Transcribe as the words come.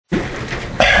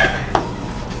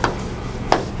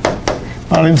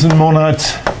Beilinson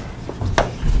Monads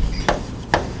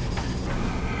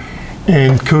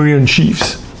and Coherent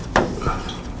Sheaves.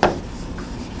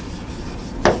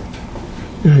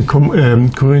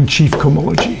 Coherent Sheaf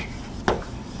Cohomology.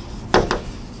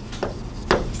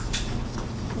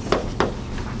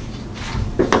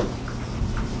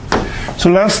 So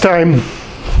last time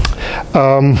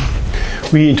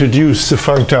we introduced the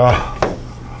functor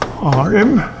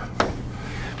Rm,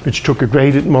 which took a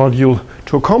graded module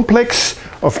to a complex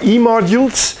of E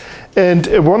modules, and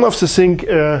one of the things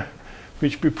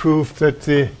which we proved that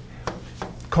the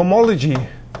cohomology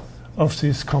of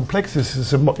this complex, this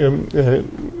is a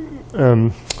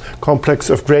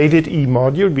complex of graded E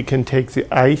module. We can take the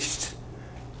KAIST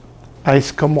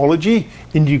cohomology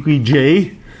in degree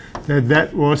J,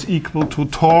 that was equal to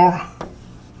Tor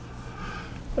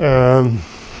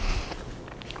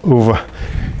over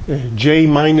J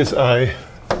minus I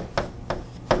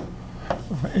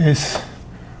over S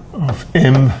of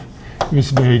M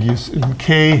with values in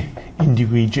K in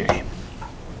degree J.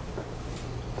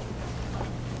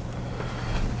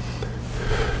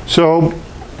 So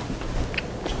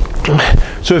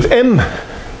if M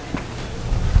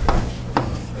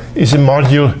is a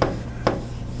module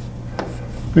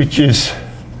which is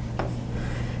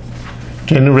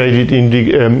generated in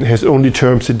the has only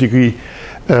terms in degree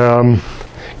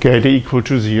greater equal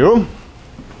to 0,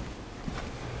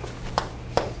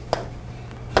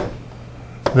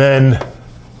 then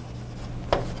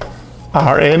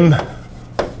Rm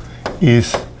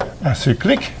is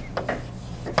acyclic.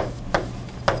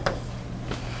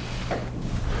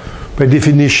 By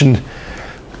definition,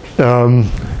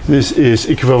 this is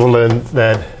equivalent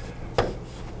that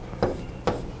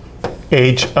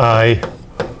Hi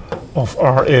of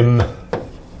Rm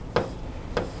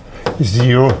is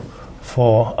 0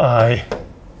 for I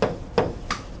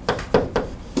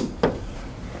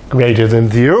greater than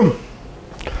 0,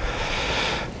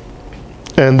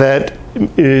 and that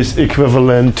is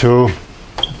equivalent to,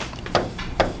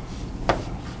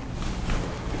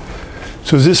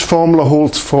 so this formula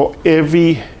holds for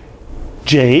every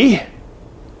J,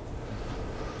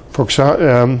 for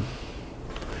example,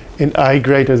 and I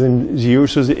greater than 0,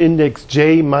 so the index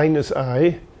J minus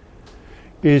I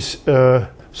is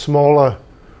smaller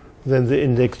than the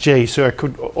index J. So I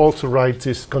could also write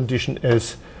this condition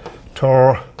as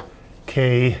Tor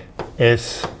K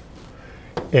S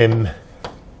M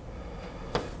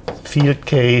field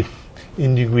K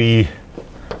in degree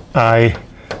I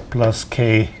plus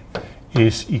K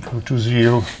is equal to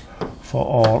 0 for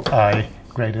all I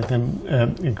greater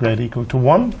than greater equal to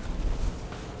 1.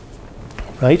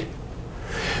 Right?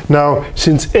 Now,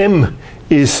 since M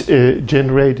is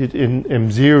generated in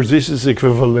M0, this is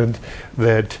equivalent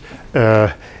that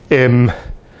M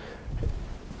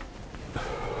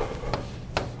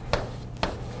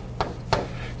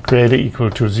greater equal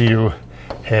to 0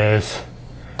 has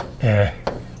a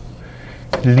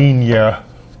linear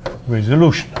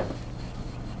resolution.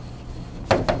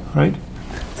 Right?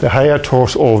 The higher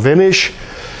Tors all vanish.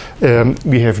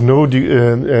 We have no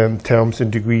terms in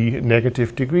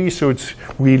negative degree, so it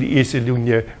really is a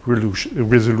linear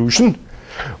resolution.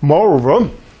 Moreover,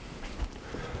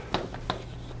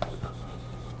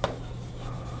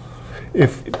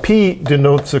 if P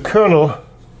denotes the kernel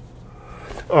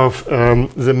of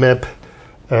the map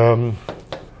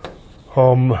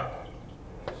Hom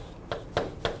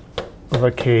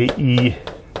over Ke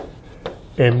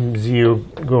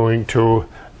M0 going to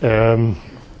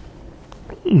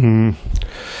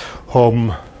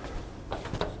Hom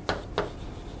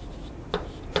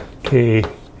K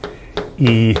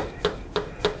E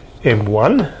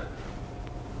M1.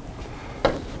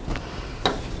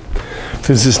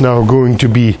 This is now going to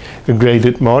be a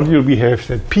graded module. We have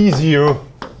that P0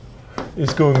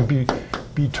 is going to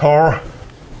be Tor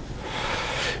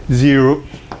 0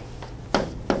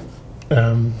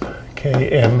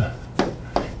 Km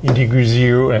in degree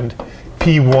 0, and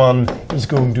P1 is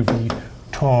going to be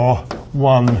Tor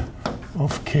 1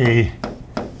 of K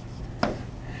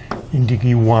in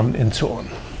degree 1, and so on.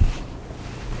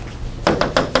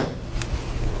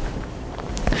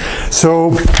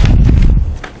 So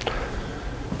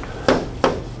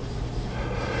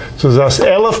thus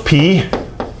L of P,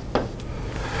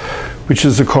 which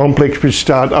is a complex which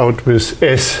start out with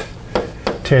S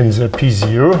tensor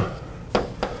P0,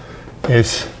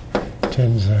 S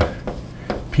tensor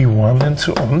P1, and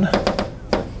so on,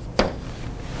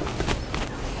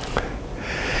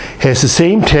 has the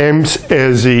same terms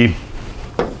as the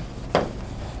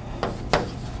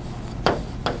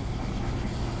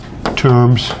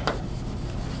terms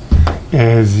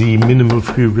as the minimal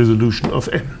free resolution of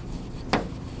M.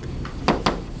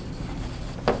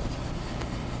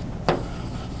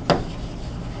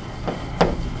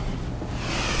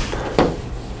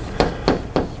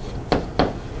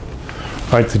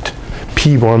 right? That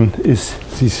P1 is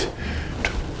this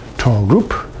tau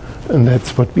group, and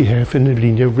that's what we have in the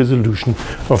linear resolution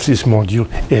of this module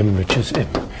M, which is M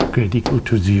greater equal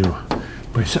to 0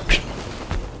 by suction.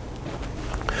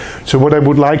 So what I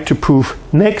would like to prove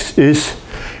next is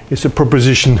a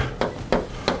proposition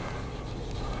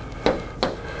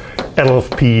L of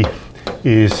P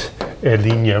is a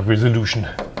linear resolution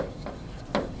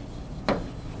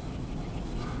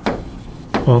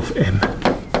of M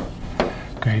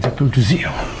greater equal to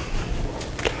 0.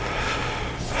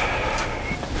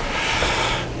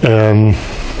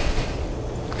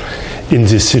 In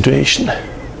this situation,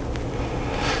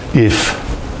 if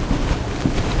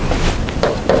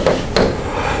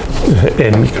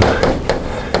M equal,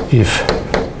 if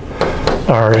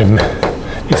Rm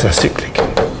is acyclic.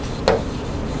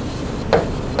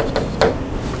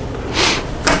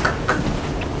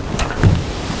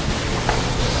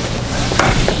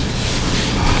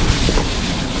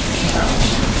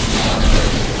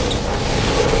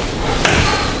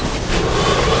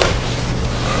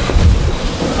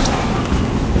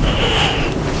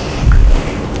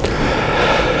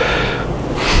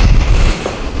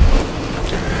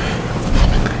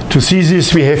 To see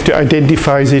this, we have to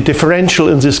identify the differential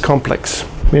in this complex.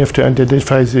 We have to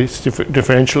identify this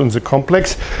differential in the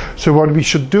complex. So what we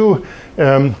should do,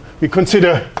 we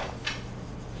consider,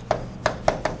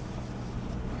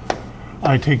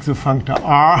 I take the functor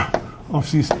R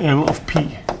of this L of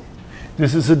P.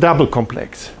 This is a double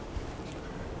complex.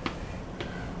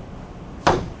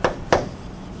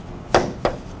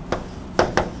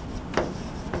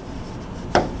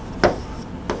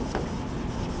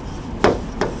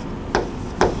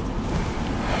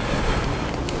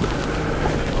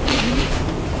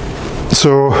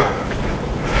 So,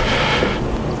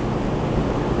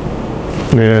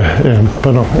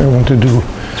 pardon, I want to do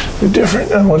a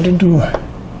different, I want to do,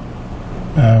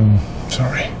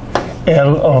 sorry,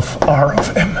 L of R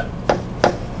of M.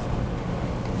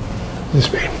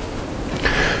 This way.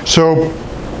 So,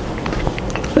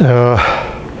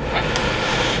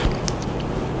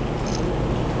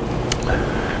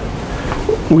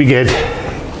 we get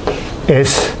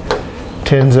S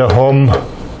tensor Hom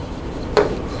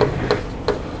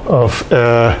of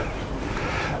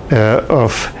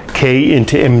K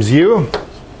into M0,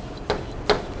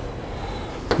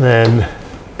 then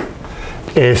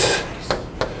S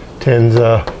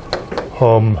tensor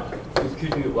Hom.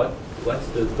 Excuse me, what's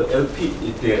the LP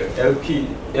is there?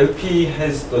 LP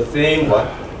has the same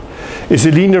what? It's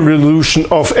a linear resolution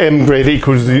of M greater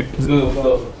equal to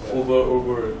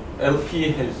over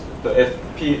LP has the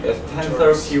FP as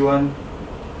tensor P1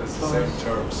 That's the same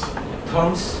terms.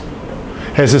 terms.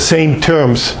 has the same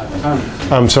terms.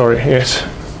 I'm sorry, yes.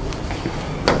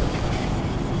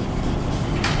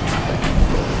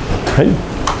 Right.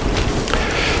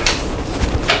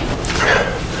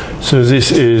 So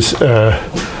this is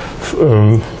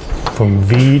from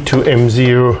V to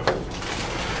M0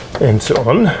 and so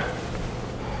on.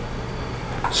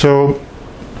 So,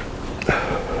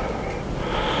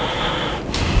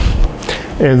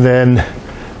 and then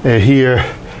here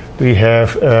we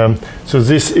have, so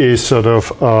this is sort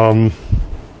of,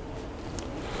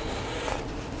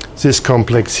 this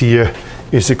complex here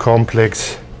is a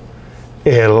complex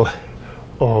L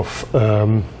of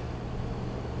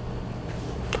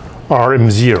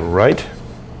Rm0, right?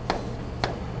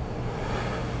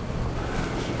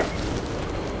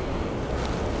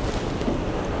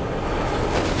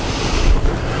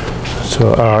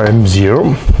 So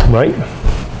Rm0, right?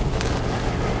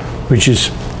 Which is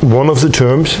one of the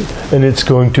terms, and it's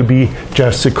going to be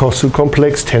just a causal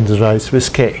complex tensorized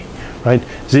with K, right?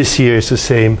 This here is the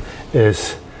same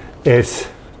as S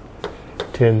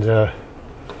tensor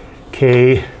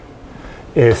K,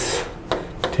 S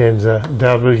tensor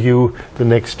W. The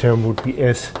next term would be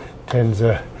S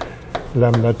tensor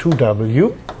lambda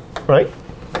 2W, right?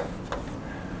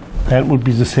 That would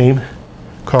be the same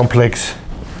complex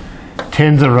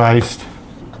tensorized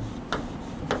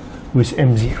with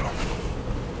M0.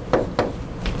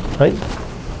 Right?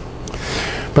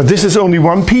 But this is only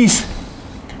one piece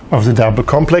of the double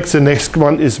complex. The next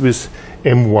one is with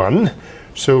M1.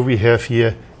 So we have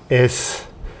here S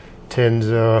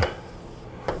tensor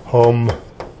Hom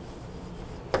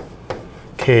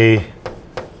K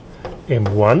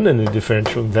M1 and a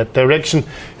differential in that direction,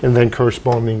 and then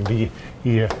correspondingly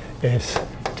here S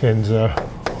tensor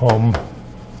Hom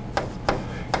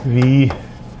V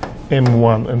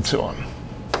M1 and so on.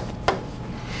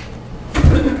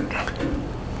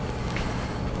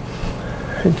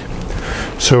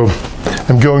 So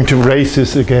I'm going to erase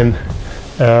this again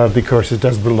because it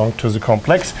does belong to the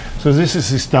complex. So this is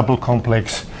this double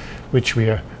complex which we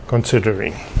are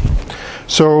considering.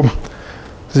 So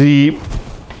the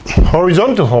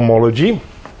horizontal homology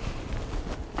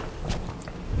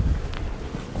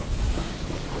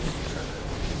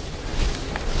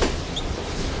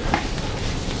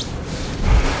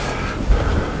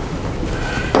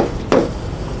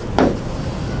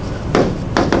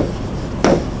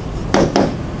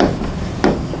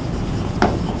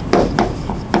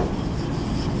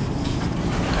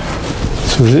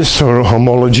this sort of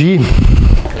homology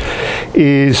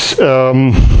is a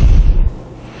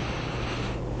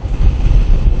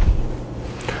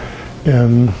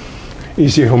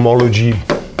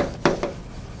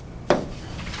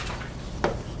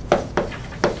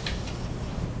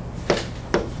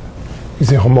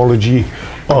homology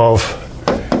of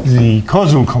the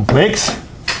causal complex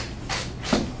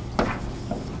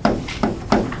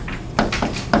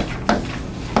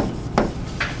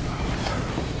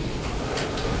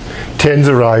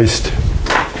tensorized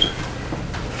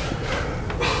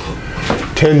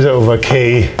tensor over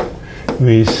K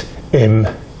with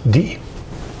MD.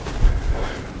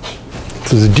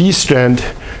 So the D strand,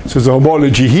 so the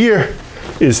homology here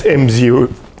is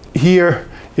M0 here,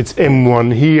 it's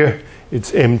M1 here,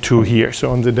 it's M2 here,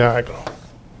 so on the diagonal.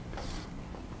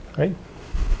 Right?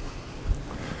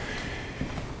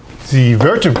 The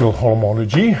vertical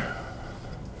homology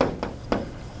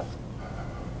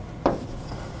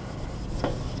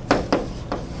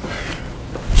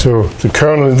so the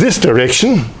kernel in this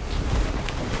direction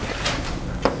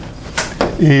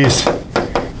is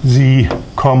the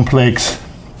complex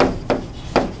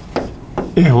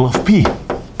L of P.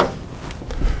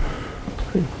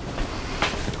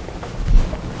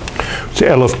 So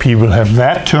L of P will have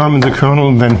that term in the kernel,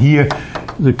 and then here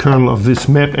the kernel of this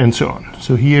map, and so on.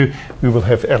 So here we will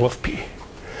have L of P.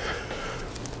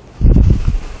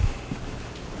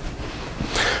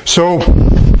 So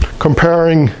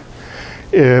comparing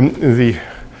so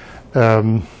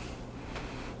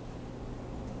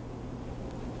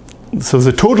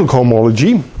the total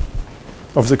cohomology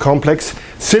of the complex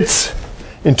sits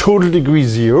in total degree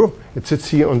 0. It sits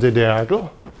here on the diagonal.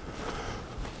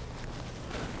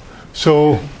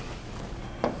 So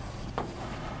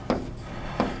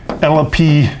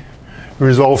LP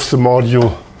resolves the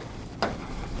module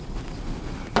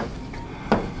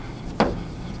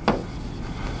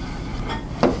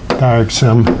direct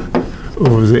sum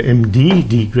over the MD,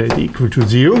 D greater equal to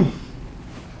 0.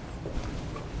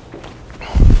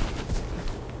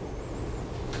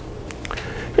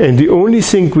 And the only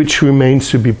thing which remains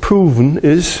to be proven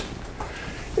is,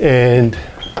 and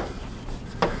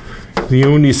the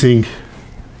only thing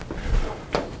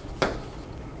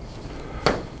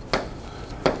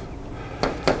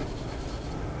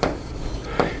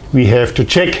we have to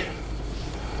check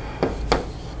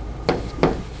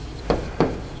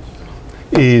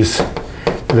is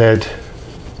that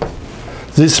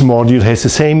this module has the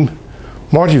same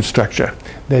module structure,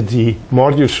 that the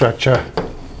module structure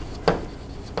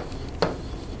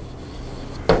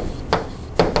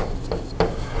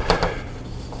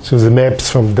so the maps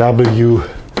from W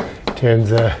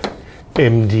tensor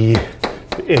MD,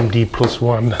 MD plus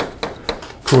 1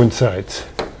 coincides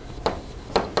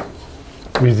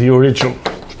with the original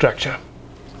structure,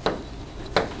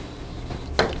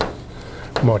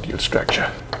 module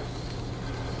structure.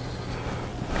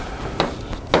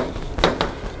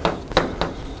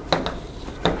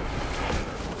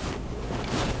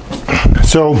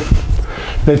 So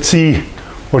let's see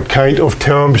what kind of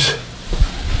terms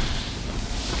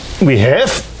we have.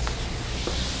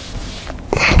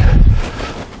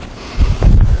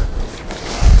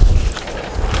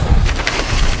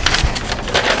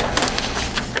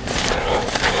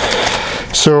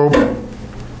 So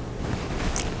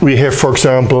we have, for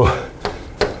example,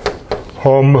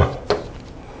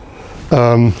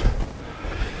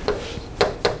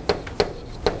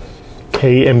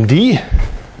 KMD,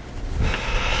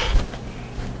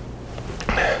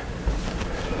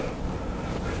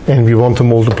 and we want to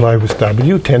multiply with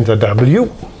W, tensor W,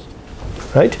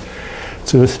 right?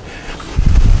 So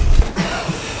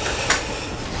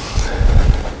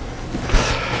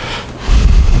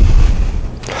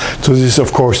this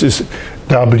of course is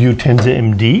W tensor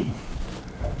MD,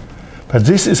 but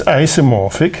this is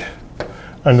isomorphic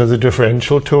under the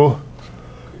differential to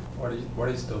What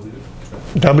is W?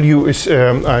 W is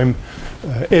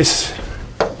S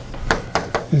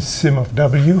is sim of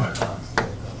W,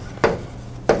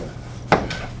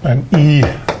 and E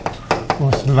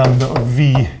was lambda of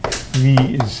V. V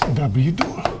is W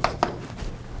dual.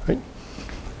 Right?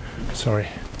 Sorry.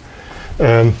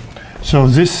 So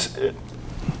this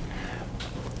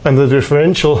and the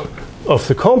differential of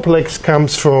the complex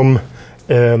comes from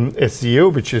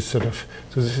S0, which is sort of,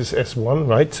 so this is S1,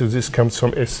 right? So this comes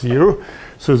from S0.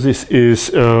 So this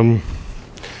is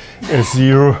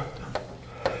S0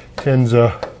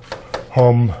 tensor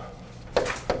Hom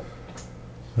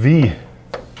V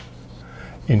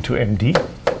into MD,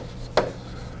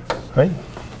 right?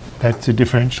 That's the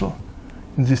differential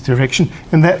in this direction.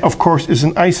 And that, of course, is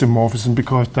an isomorphism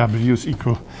because W is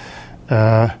equal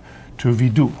to V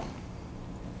do.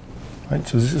 Right?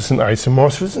 So this is an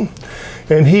isomorphism.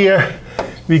 And here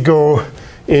we go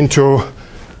into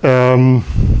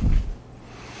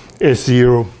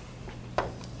S0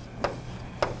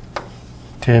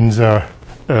 tensor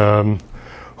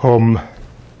Hom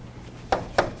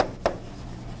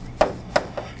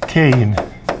K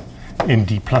in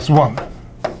D plus 1.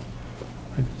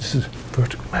 This is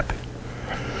vertical mapping.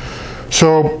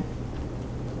 So,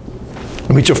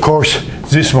 which of course,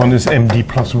 this one is MD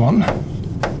plus 1.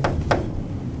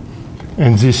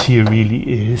 And this here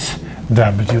really is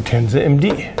W tensor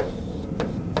MD.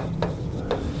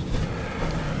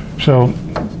 So,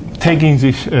 taking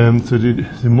this, so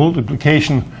the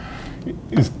multiplication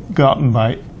is gotten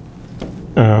by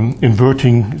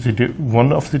inverting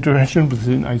one of the direction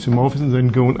within isomorphism and then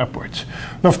going upwards.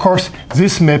 Now, of course,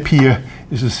 this map here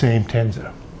is the same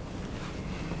tensor.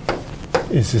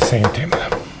 It's the same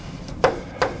tensor.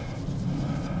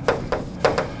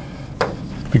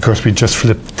 Because we just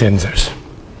flipped tensors.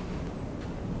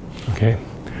 Okay?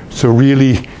 So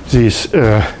really, this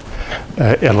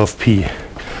L of P.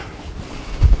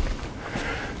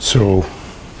 So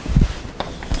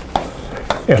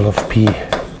L of P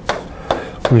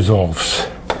resolves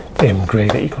M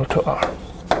greater equal to R,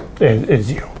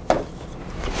 0.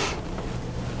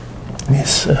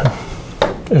 Is a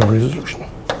resolution.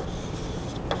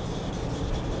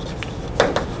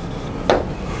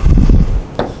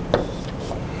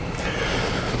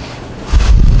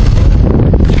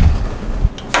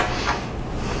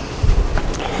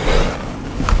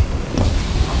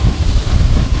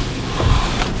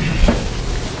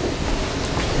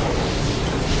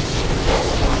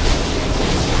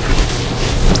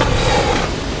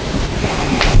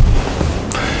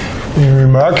 Any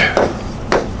remark?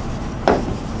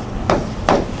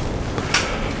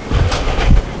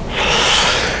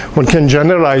 One can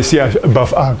generalize the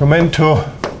above argument to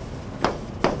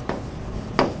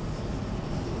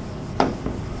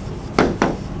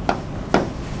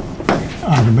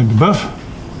argument above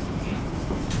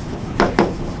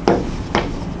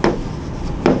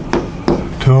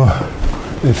to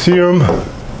the theorem,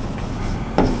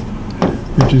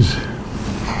 which is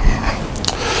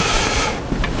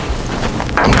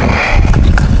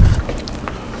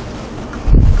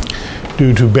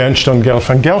due to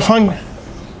Bernstein-Gelfand-Gelfand,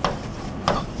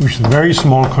 which is a very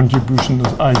small contribution of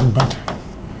Eisenbach,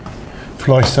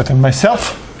 Floistert, and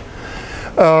myself.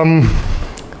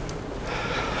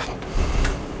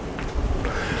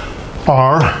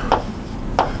 R,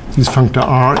 these functor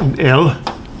R and L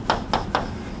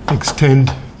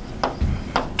extend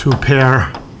to a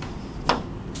pair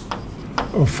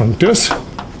of functors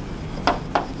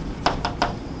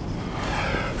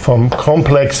from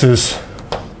complexes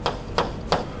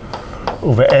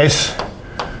over S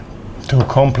to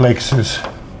complexes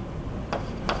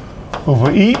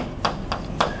over E.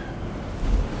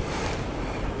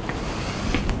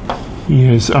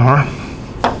 Here's R,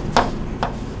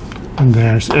 and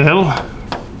there's L,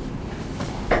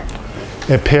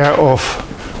 a pair of,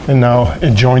 and now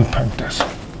adjoint punctors.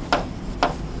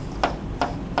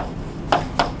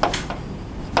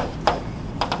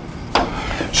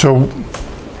 So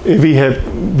if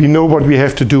we know what we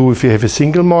have to do if we have a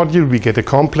single module, we get a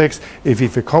complex. If we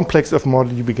have a complex of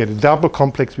module, we get a double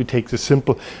complex. We take the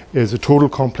simple as a total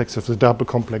complex of the double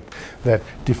complex that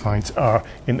defines R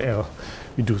and L.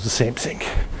 We do the same thing.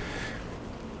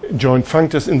 Joint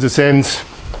functors in the sense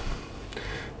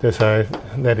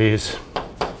that is,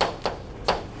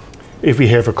 if we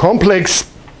have a complex,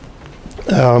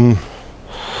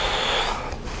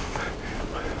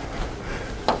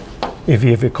 if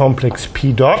we have a complex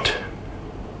P dot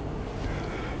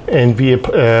and we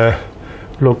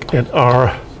look at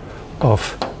R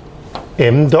of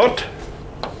M dot,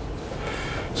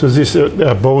 so these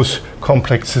are both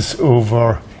complexes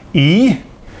over E,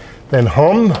 then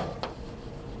Hom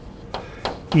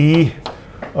E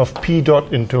of P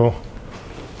dot into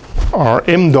R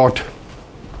M dot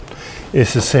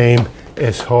is the same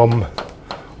as Hom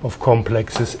of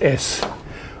complexes S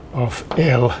of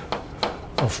L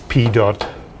of P dot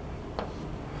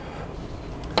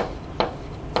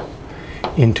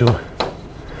into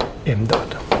M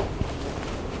dot.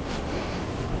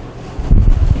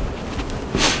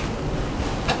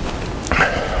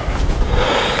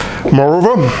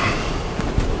 Moreover,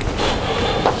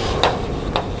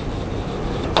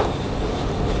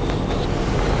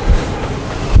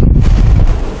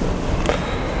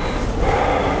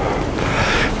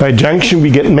 by junction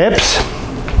we get maps.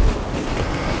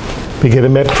 We get a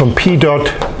map from P dot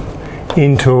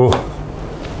into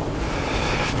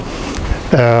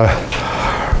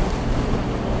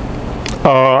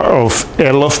R of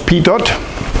L of P dot,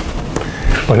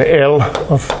 or the L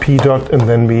of P dot, and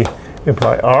then we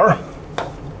apply R,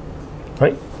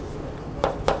 right?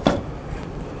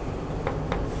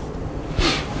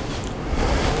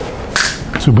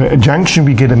 So by a junction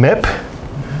we get a map.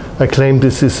 I claim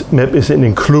this map is an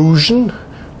inclusion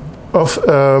of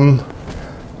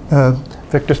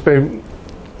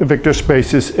vector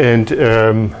spaces, and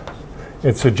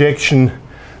its projection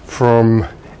from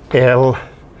L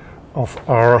of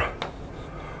R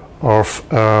of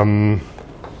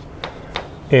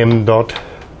M dot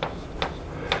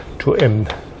to M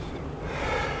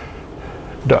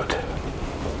dot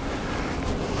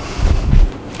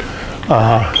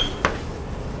are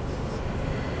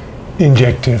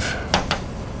injective,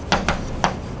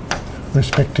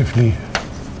 respectively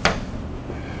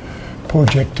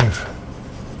projective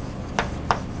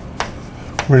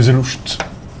resolutions.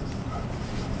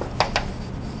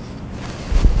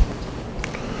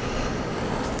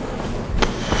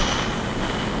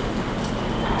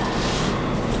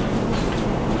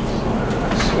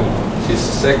 This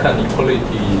second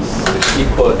equality is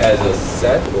equal as a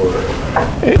set, or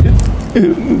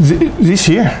This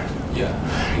here? yeah?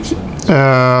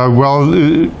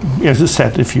 As a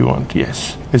set if you want,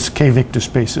 yes. It's k vector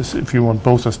spaces if you want.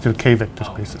 Both are still k vector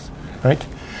spaces, right?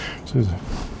 So,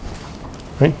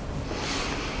 right?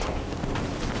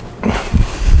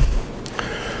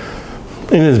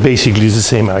 And it's basically the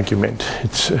same argument.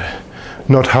 It's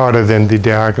not harder than the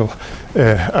diagonal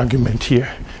argument here.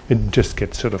 It just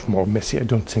gets sort of more messy. I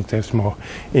don't think there's more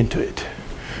into it.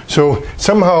 So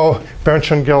somehow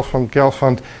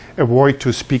Bernstein-Gelfand avoid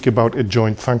to speak about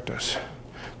adjoint functors.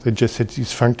 They just had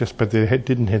these functors, but they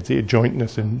didn't have the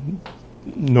adjointness and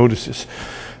notices.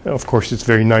 Of course, it's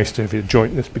very nice to have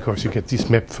adjointness because you get this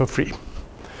map for free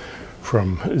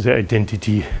from the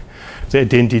identity. The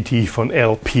identity from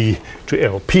LP to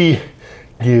LP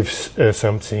gives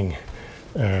something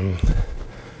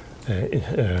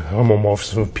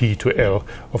homomorphism of P to L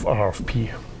of R of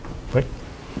P, right?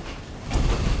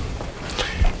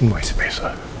 And vice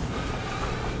versa.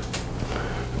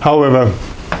 However,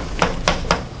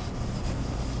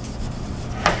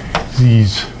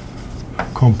 these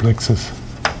complexes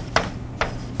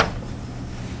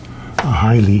are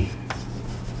highly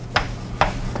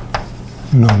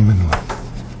non-minimal.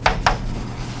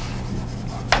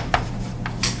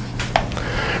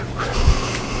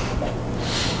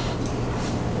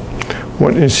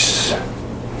 What is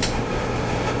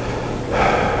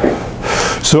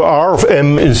so R of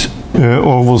M is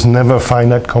almost never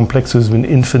finite complexes. When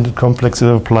infinite complexes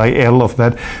apply L of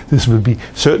that, this will be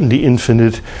certainly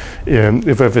infinite.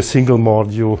 If I have a single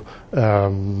module,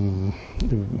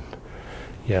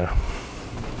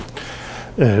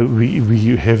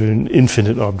 we have an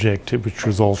infinite object which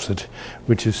resolves it,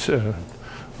 which is of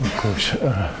course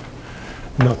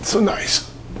not so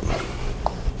nice.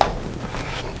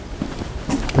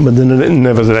 But then,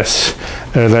 nevertheless,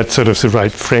 that's sort of the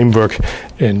right framework,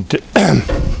 and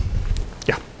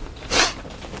yeah.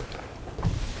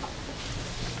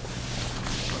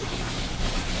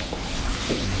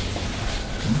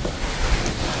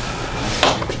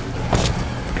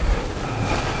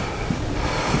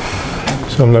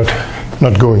 So I'm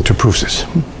not going to prove this.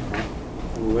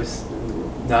 With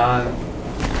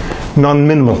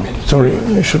non-minimal. Sorry,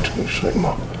 I should say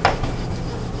more.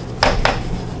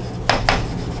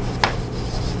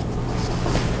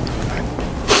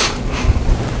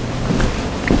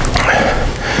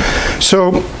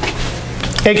 So,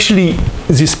 actually,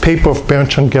 this paper of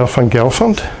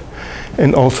Bernstein-Gelfand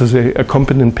and also the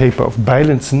accompanying paper of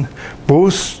Beilinson,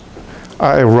 both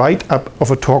are a write-up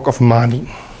of a talk of Manin.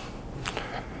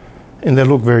 And they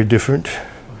look very different.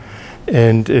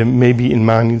 And maybe in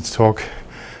Manin's talk,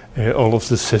 all of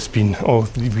this has been, all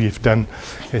we have done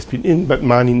has been in, but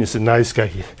Manin is a nice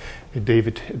guy.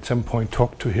 David at some point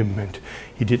talked to him, and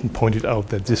he didn't point it out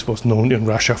that this was known in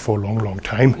Russia for a long, long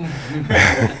time.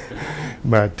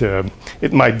 But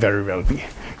it might very well be.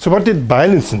 So what did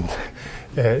Beilinson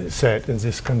said in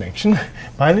this connection?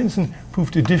 Beilinson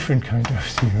proved a different kind of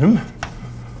theorem.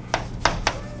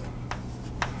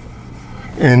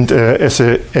 And as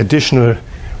an additional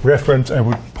reference, I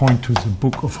would point to the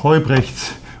book of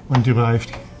Heubrechts on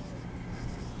derived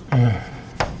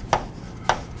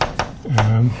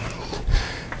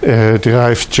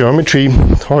derived geometry,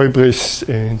 Heubris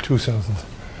in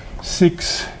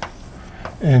 2006,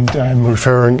 and I'm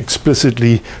referring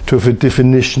explicitly to the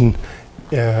definition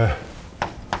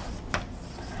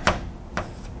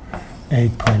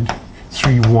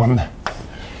 8.31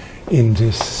 in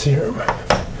this theorem.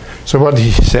 So what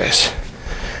he says,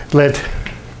 let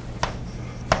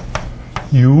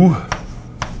U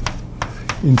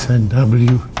inside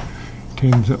W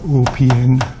times the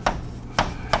OPN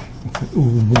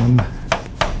O1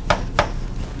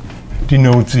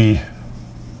 denote the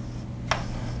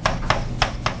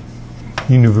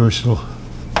universal,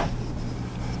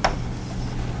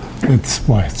 that's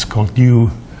why it's called U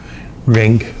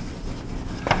rank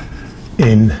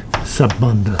in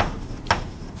subbundle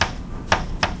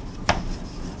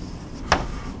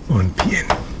on Pn.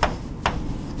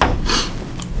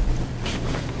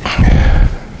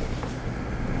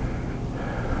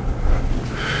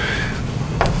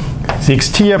 The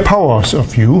exterior powers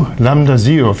of U, lambda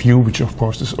 0 of U, which of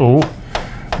course is O,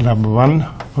 lambda 1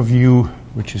 of U,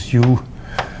 which is U,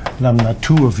 lambda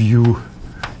 2 of U,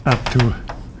 up to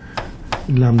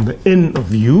lambda n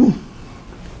of U,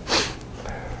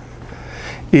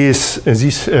 is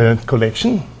this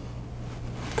collection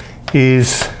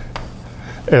is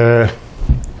a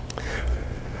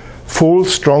full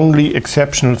strongly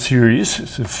exceptional series.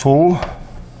 It's a full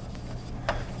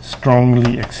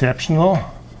strongly exceptional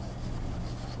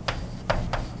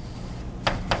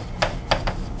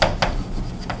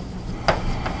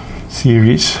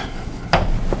series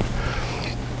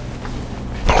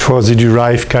for the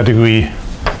derived category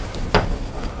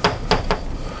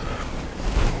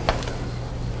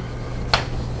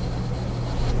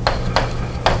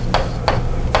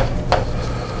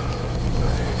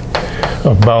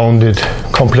of bounded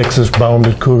complexes,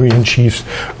 bounded Coherent sheaves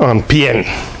on Pn,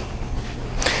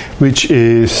 which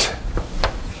is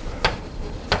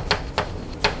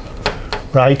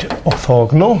right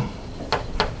orthogonal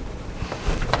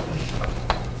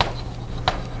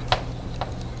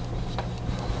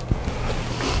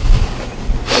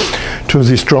to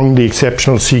the strongly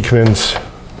exceptional sequence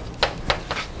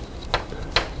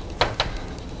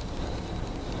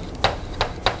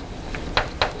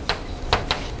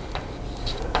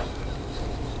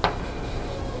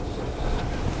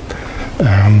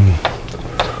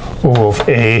O of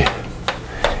A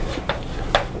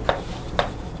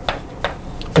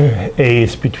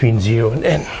is between 0 and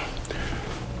n.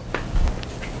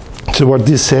 So what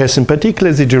this says, in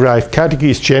particular, the derived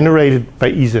category is generated by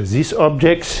either these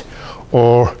objects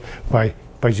or by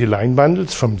the line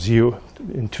bundles from 0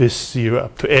 in twist 0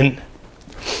 up to n.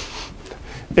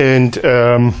 And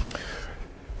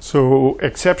so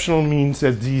exceptional means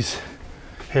that these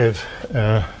have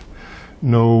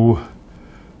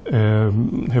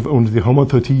have only the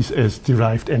homotheties as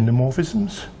derived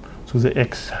endomorphisms. So the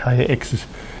higher x is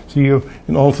 0,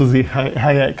 and also the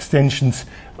higher extensions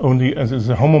only as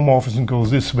the homomorphism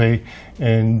goes this way,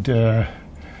 and there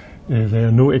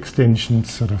are no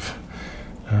extensions sort of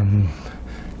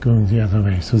going the other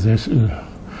way. So there's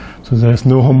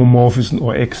no homomorphism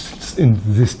or x in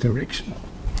this direction.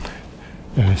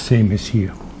 Same as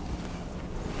here.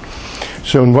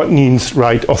 So what means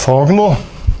right orthogonal?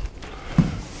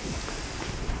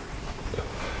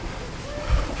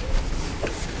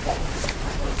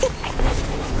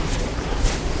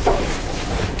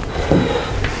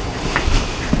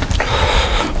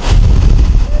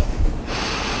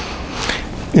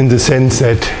 In the sense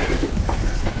that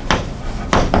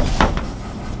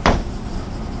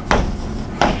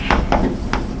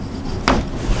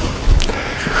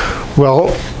well,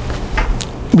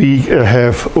 we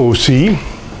have OC,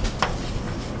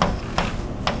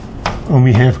 and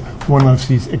we have one of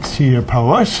these exterior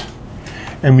powers,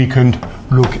 and we can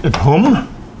look at HOM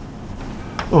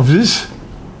of this.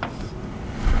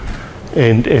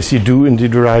 And as you do in the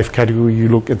derived category, you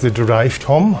look at the derived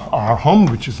HOM, R HOM,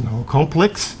 which is now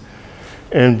complex.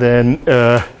 And then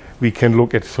we can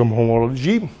look at some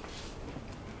homology.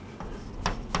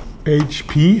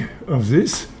 HP of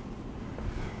this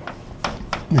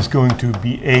is going to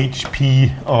be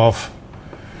HP of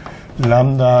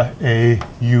lambda A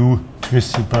U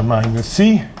twisted by minus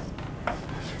C.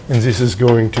 And this is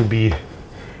going to be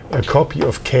a copy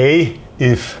of K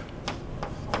if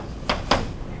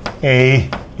A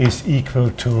is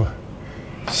equal to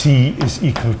C is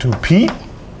equal to P,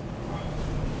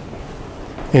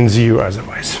 and 0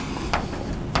 otherwise.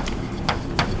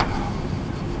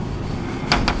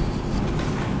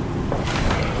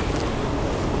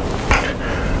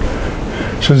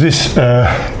 So this,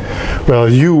 well,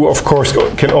 U of course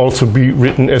can also be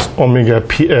written as omega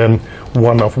P, 1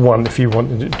 of 1 if you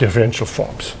want the differential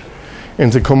forms.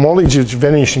 And the cohomology is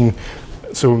vanishing.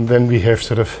 So then we have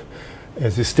sort of,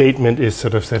 as a statement is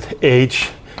sort of that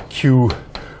HQ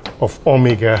of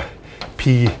omega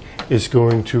p is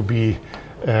going to be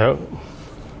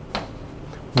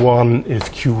 1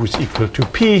 if q is equal to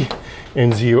p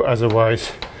and 0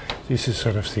 otherwise. This is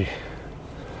sort of the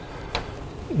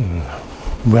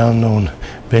well-known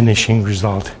vanishing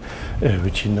result,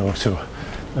 which you know. So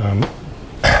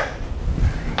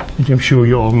I'm sure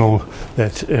you all know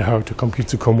that how to compute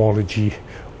the cohomology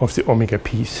of the omega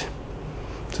p's.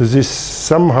 So this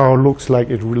somehow looks like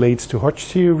it relates to Hodge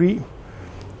theory.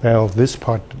 Well, this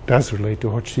part does relate to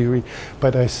Hodge theory,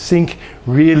 but I think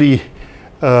really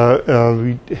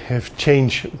we have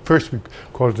changed. First we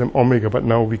called them omega, but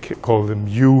now we call them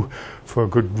U for a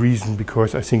good reason,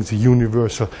 because I think the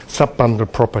universal subbundle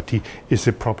property is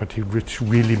a property which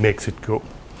really makes it go.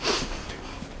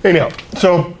 Anyhow,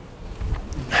 so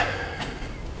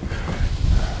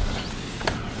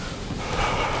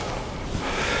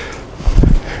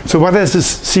what does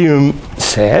this theorem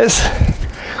says?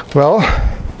 Well,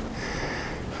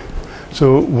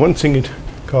 so one thing in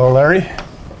corollary,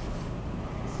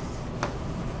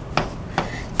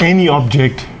 any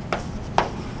object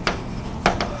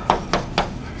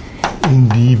in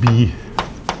dB/Pn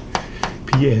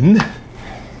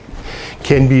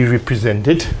can be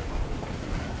represented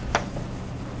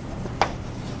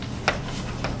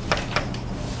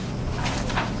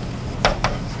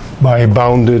by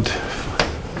bounded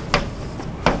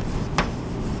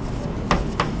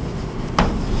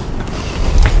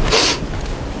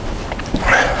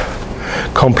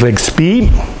complex B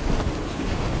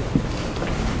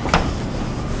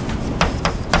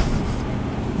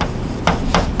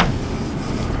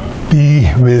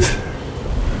with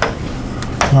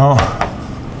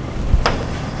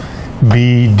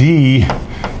BD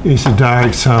is a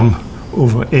direct sum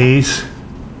over A's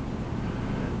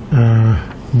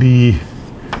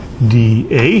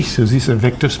BDA, so these are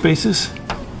vector spaces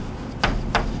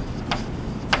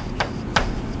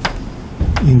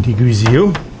in degree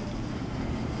 0.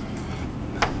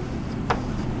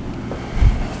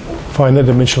 Finite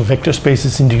dimensional vector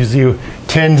spaces in degree 0,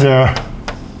 tensor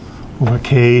over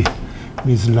K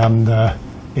with lambda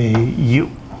AU.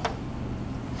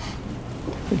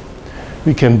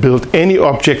 We can build any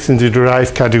objects in the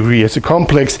derived category as a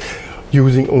complex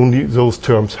using only those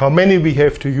terms. How many we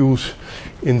have to use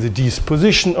in the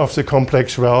disposition of the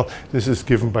complex? Well, this is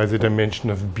given by the dimension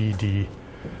of BDA.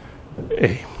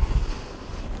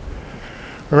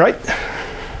 All right.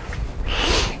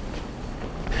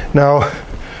 Now,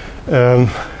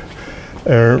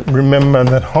 remember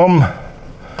that Hom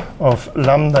of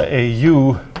lambda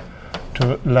AU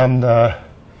to lambda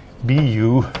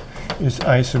BU is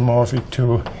isomorphic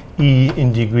to E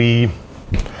in degree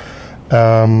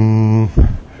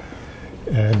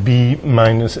B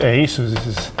minus A. So this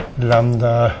is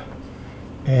lambda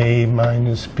A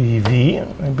minus BV,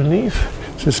 I believe.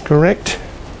 Is this correct?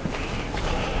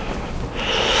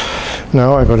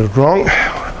 No, I got it wrong.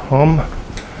 Hom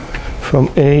from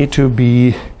A to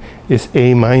B is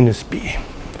A minus B.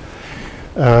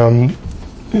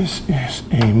 This is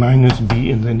A minus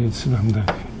B, and then it's lambda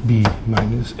B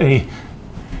minus A.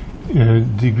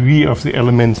 Degree of the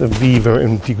elements of V were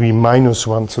in degree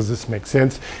 -1, so this makes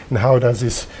sense. And how does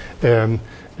this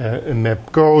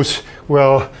map goes?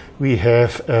 Well, we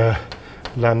have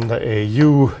lambda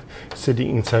AU sitting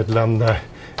inside lambda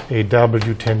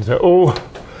AW tensor O.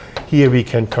 Here we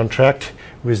can contract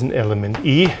with an element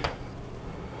E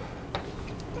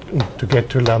to get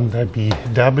to lambda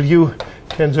BW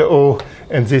tensor O,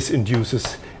 and this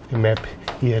induces a map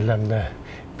here lambda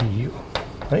BU.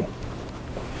 Right?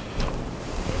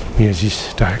 Here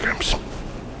these diagrams.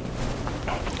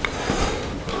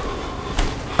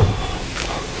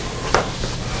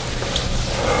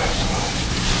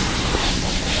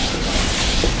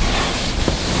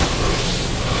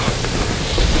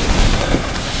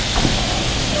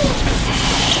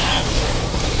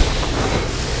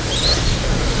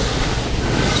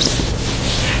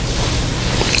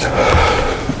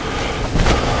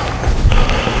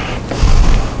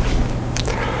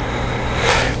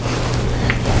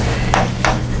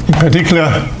 In particular,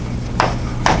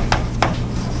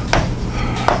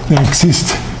 there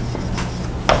exists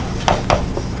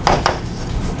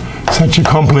such a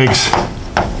complex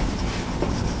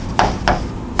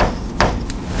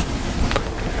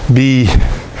B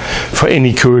for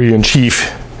any Coherent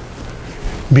sheaf,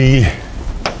 B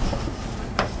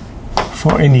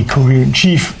for any Coherent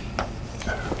sheaf,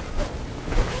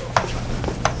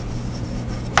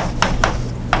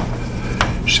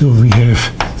 so we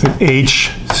have that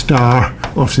H star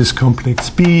of this complex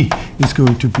B is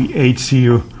going to be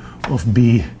H0 of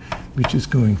B, which is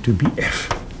going to be F.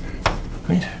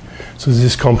 Right? So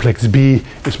this complex B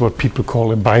is what people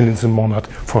call a Beilinson monad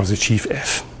for the sheaf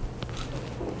F.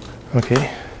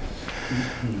 Okay.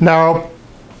 Now,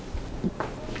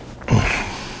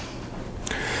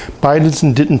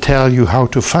 Beilinson didn't tell you how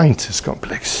to find this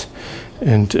complex,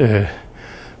 and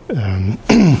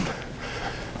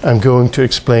I'm going to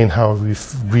explain how we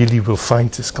really will find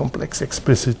this complex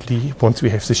explicitly once we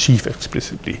have the sheaf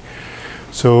explicitly.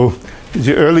 So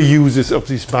the early uses of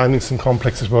these Beilinson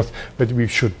complexes was that we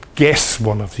should guess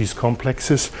one of these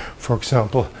complexes. For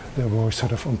example, there were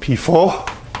sort of on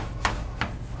P4.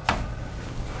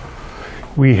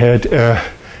 We had a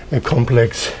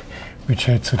complex which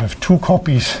had sort of 2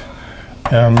 copies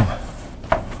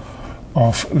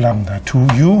of lambda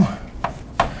 2u,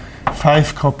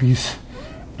 5 copies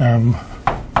of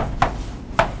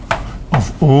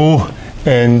O,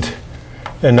 and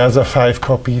another 5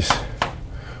 copies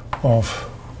of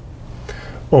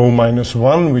O minus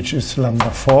 1, which is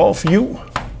lambda 4 of u.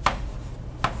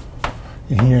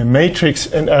 And here a matrix,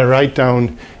 and I write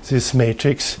down this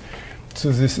matrix. So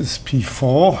this is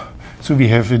P4. So we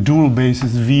have a dual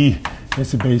basis V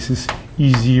as a basis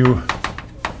E0,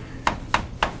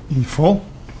 E4.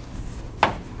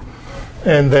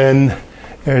 And then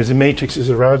the matrix is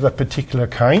a rather particular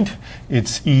kind.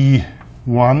 It's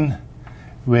E1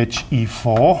 wedge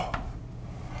E4,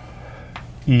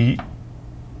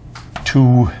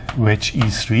 E2 wedge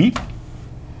E3.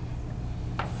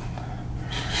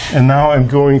 And now I'm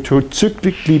going to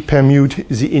cyclically permute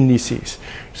the indices.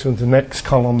 So in the next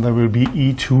column there will be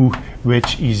E2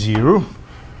 wedge E0,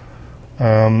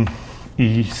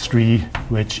 E3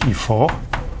 wedge E4,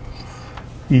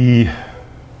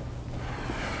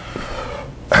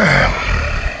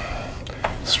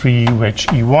 E3 wedge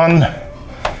E1,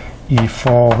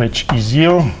 E4 wedge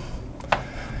E0,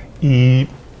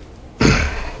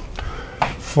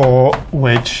 E4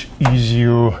 wedge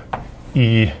E0,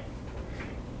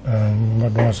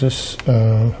 what was this?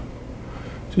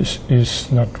 This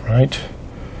is not right.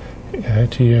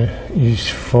 Here is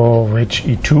for wedge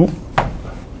E2.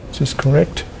 Is this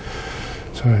correct?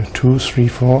 So 2, 3,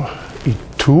 4,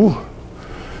 E2,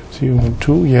 0,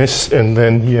 2, yes. And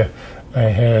then here I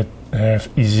have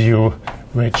E0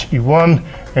 wedge E1,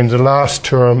 and the last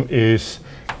term is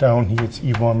down here. It's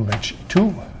E1 wedge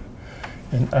E2,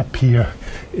 and up here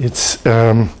it's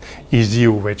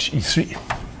E0 wedge E3.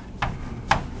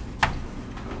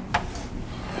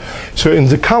 So in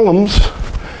the columns,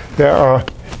 there are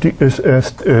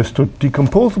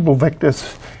decomposable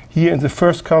vectors. Here in the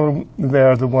first column, there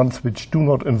are the ones which do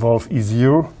not involve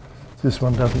E0. This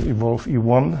one doesn't involve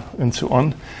E1, and so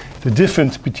on. The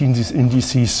difference between these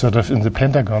indices sort of in the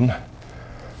pentagon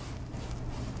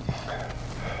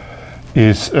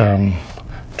is 2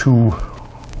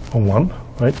 or 1,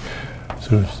 right?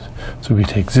 So we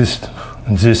take this,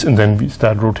 and then we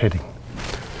start rotating.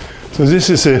 So this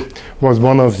was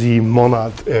one of the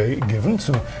monad given,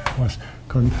 so was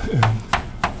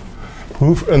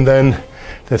proof, and then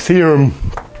the theorem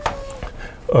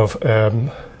of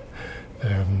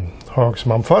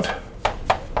Horrocks-Mumford.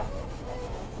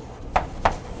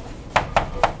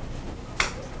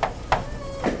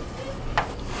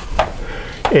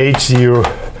 H0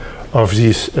 of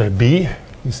this B,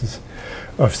 this is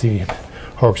of the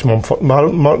Horrocks-Mumford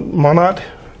monad,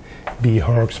 B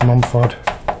Horrocks-Mumford.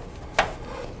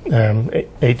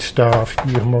 H star of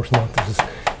B Horrocks-Mumford, this is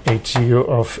H0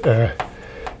 of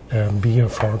B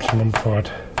of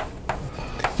Horrocks-Mumford,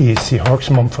 is the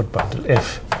Horrocks-Mumford bundle,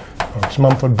 F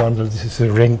Horrocks-Mumford bundle. This is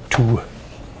a rank 2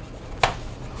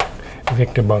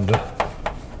 vector bundle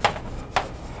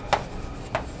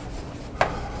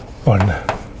on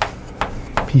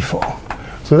P4.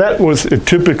 So that was a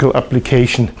typical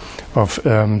application of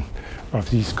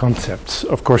these concepts.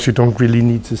 Of course, you don't really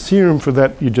need the theorem for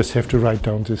that. You just have to write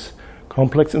down this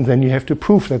complex, and then you have to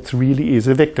prove that really is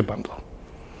a vector bundle,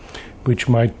 which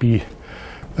might be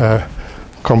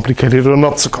complicated or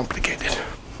not so complicated.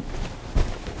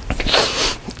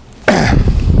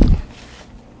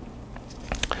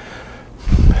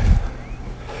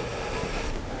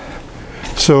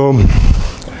 So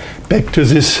back to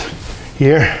this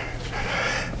here.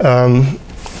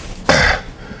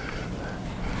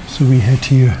 So we had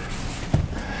here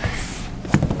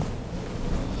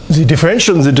the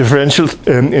differential. The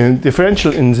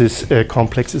differential in this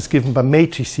complex is given by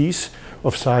matrices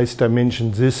of size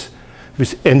dimension this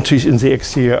with entries in the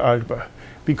exterior algebra.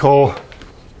 We call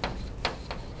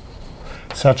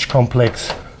such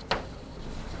complex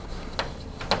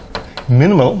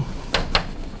minimal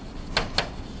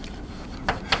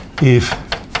if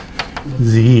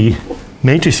the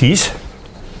matrices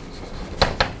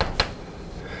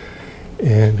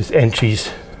with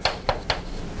entries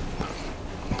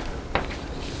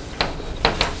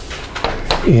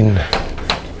in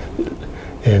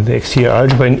the exterior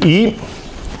algebra in E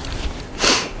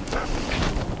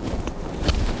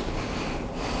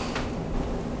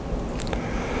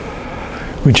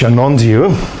which are non-zero,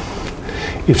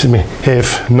 if they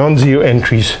have non-zero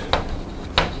entries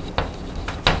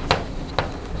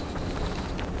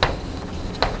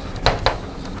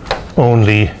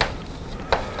only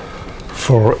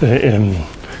for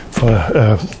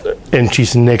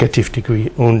entries in negative degree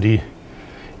only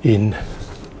in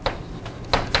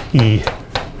E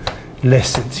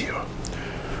less than 0.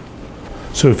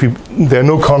 So if there are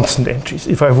no constant entries.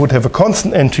 If I would have a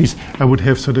constant entries, I would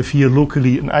have sort of here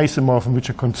locally an isomorphism which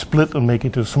I can split and make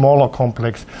it a smaller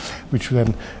complex, which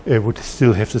then would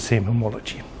still have the same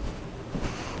homology.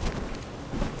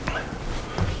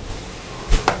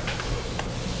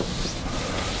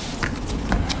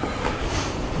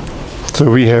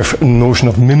 So we have a notion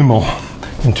of minimal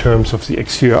in terms of the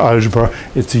exterior algebra.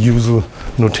 It's the usual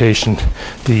notation.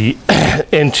 The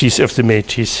entries of the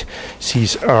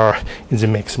matrices are in the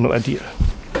maximal ideal.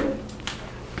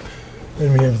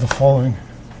 Then we have the following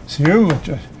theorem, which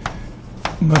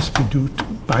must be due to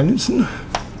Beilinson,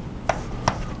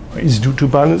 or is due to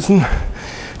Beilinson.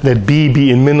 Let B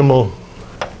be in minimal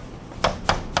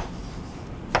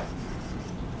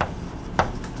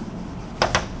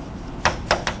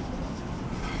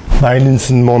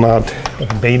Beilinson monad, or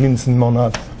Beilinson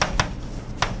monad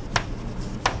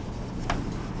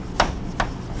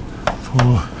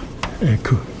for a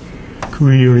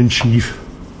coherent sheaf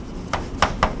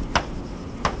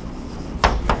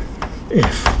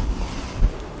F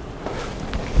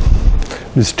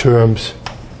with terms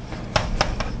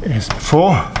as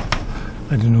before. I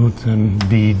denote then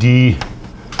BD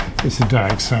is the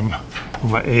direct sum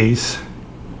over A's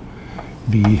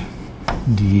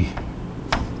BD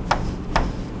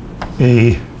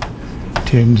A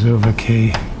times over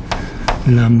K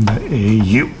lambda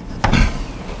AU.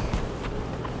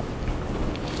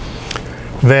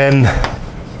 Then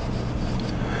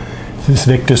this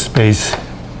vector space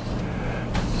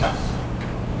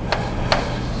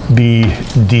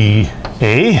BDA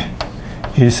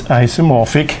is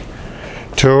isomorphic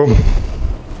to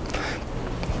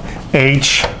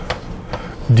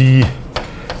HD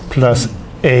plus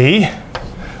A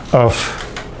of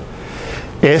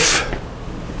F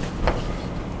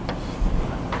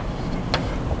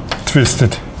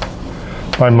twisted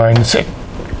by minus A.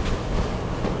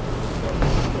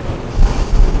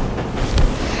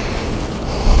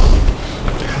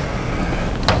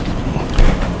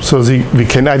 So we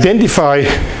can identify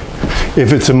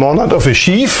if it's a monad of a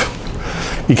sheaf.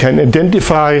 We can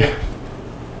identify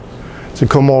the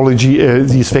cohomology,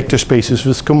 these vector spaces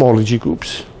with cohomology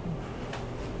groups.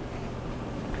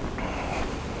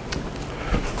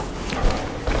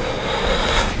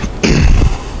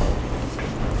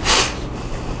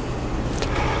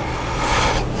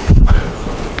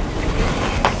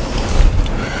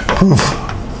 Proof.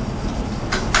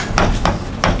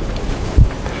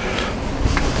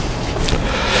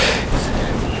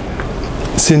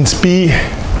 Since B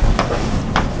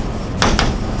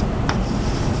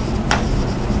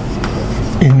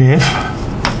and F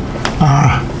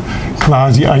are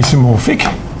quasi-isomorphic,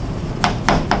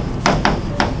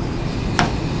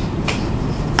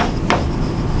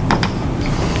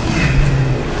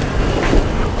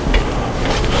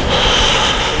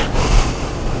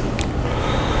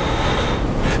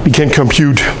 we can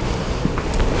compute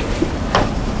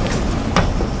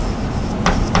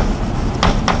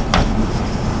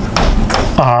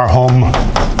R hom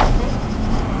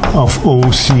of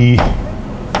OC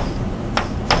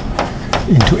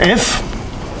into F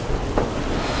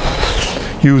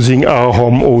using R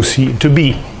hom OC into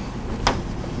B.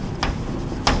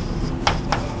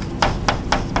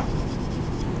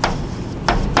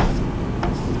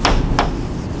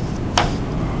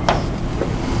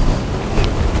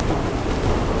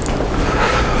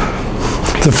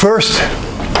 The first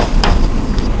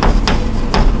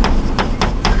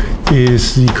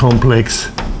is the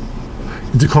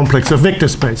complex of vector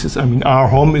spaces. I mean, R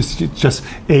hom is just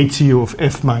H0 of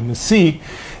F minus C,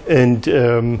 and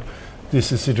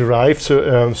this is the derived,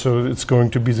 so it's going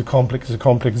to be the complex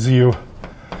 0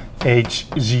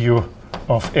 H0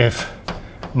 of F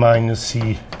minus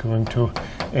C going to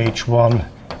H1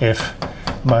 F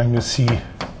minus C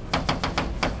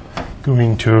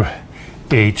going to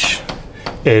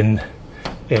Hn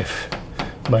F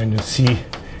minus C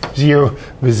 0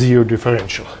 with 0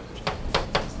 differential.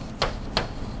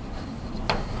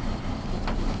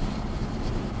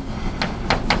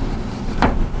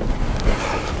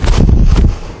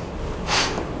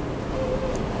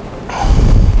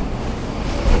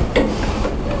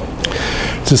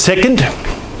 The second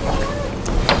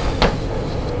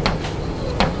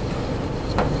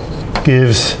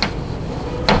gives,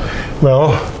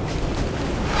 well,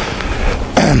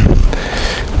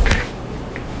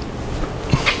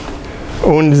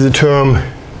 only the term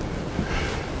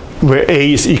where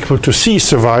A is equal to C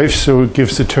survives, so it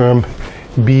gives the term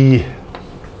B,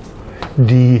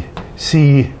 D,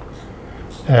 C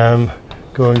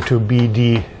going to B,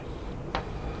 D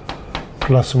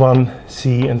plus 1,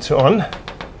 C, and so on.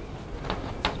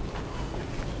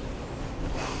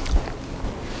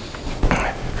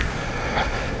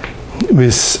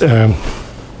 With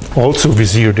also with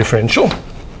zero differential.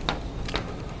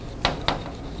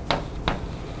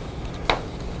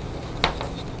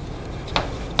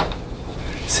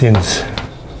 Since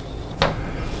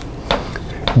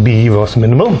B was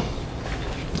minimal.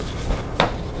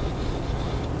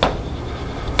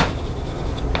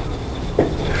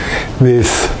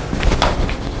 With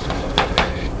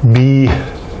B,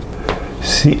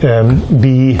 C,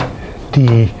 B,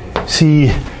 D,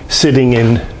 C sitting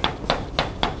in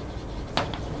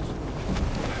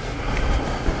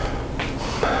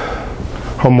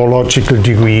homological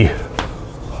degree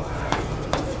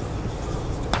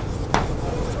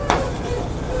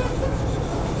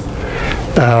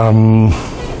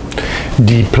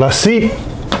D plus C,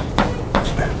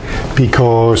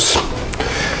 because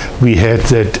we had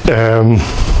that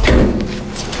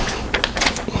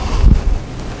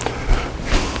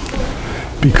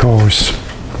because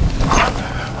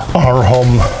R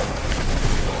hom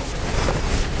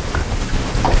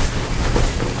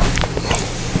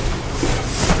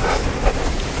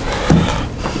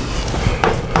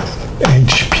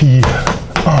HP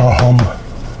R hom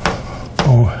O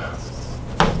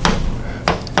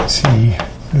C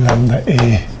lambda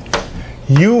A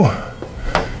U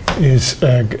is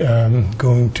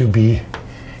going to be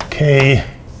K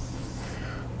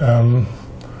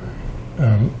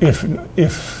if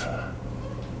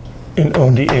and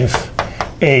only if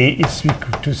A is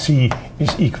equal to C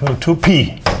is equal to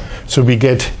P. So we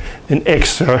get an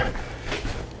extra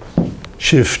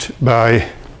shift by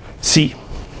C.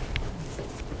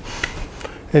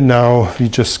 And now we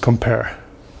just compare.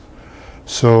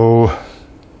 So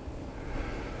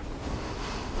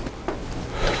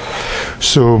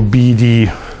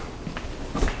BD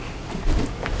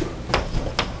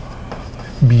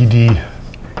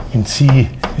in C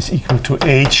is equal to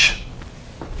H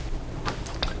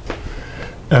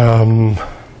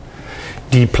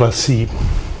D plus C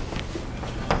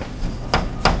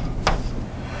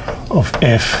of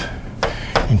F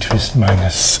in twist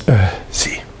minus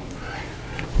C.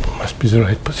 Must be the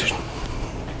right position,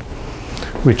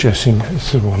 which I think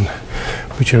is the one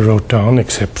which I wrote down,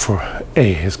 except for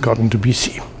A has gotten to be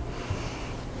C.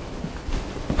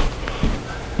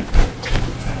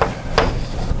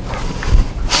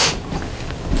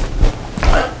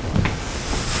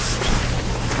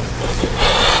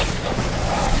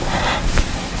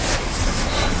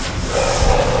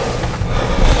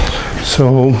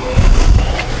 So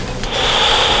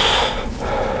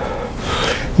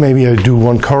maybe I'll do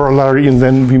one corollary and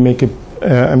then we make it.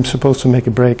 I'm supposed to make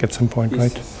a break at some point,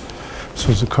 right?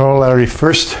 So the corollary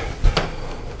first.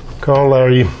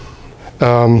 Corollary.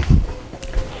 The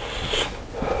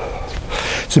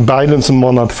Beilinson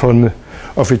monad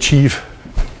of a sheaf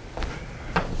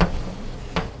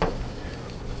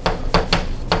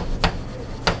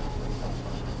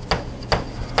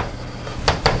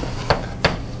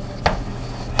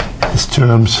is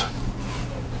terms.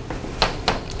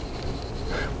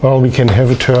 Well, we can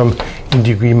have a term in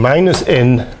degree minus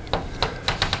n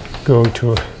going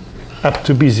to up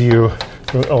to B0,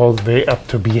 going all the way up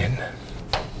to Bn.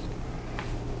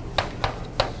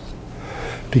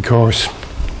 Because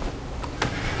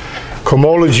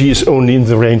cohomology is only in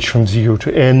the range from 0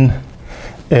 to n,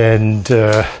 and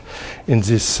in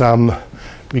this sum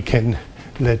we can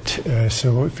let,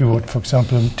 so if we would, for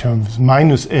example, in terms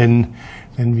minus n,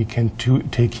 then we can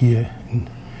take here in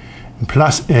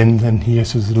plus n, then here,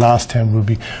 so the last term will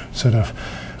be sort of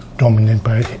dominated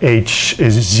by h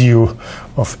is 0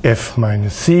 of f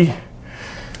minus c,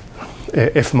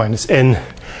 f minus n.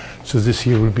 So this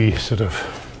here will be sort of,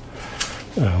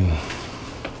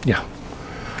 yeah,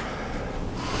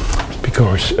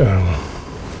 because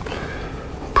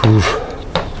proof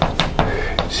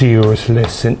 0 is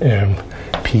less than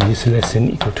p is less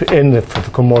than equal to n, that for the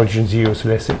cohomology 0 is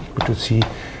less than equal to c,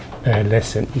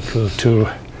 less than equal to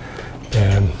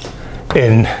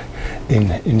n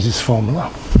in this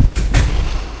formula.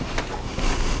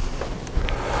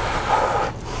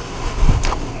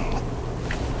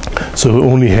 So it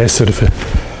only has sort of a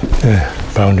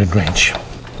bounded range.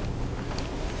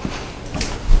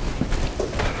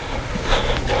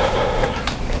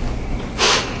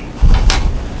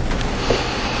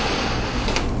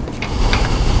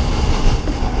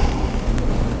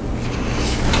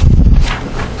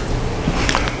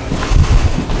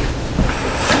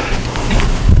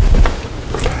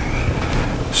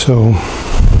 So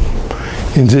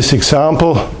in this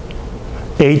example,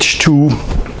 H2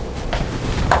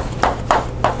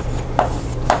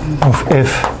 of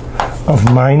f of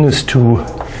minus 2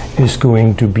 is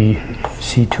going to be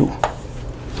C2.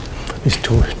 It's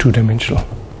two-dimensional.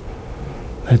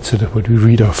 That's what we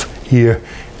read of here.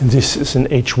 And this is an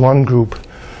H1 group,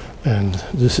 and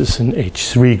this is an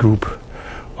H3 group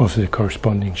of the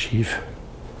corresponding sheaf.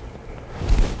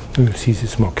 We'll see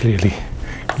this more clearly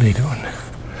later on.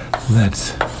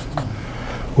 That's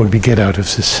what we get out of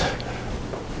this.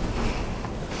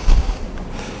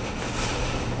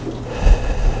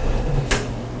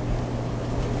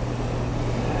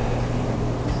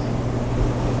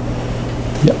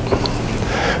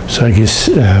 So I guess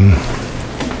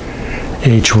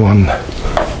H1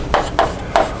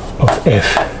 of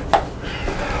F.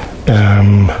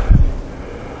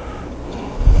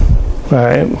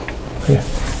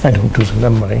 I don't do the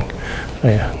numbering.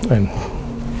 I'm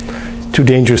too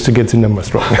dangerous to get the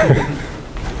numbers wrong.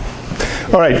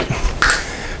 All right.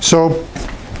 So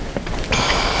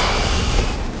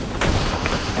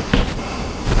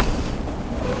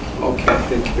okay,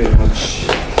 thank you very much.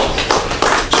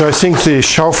 So I think the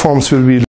Schau forms will be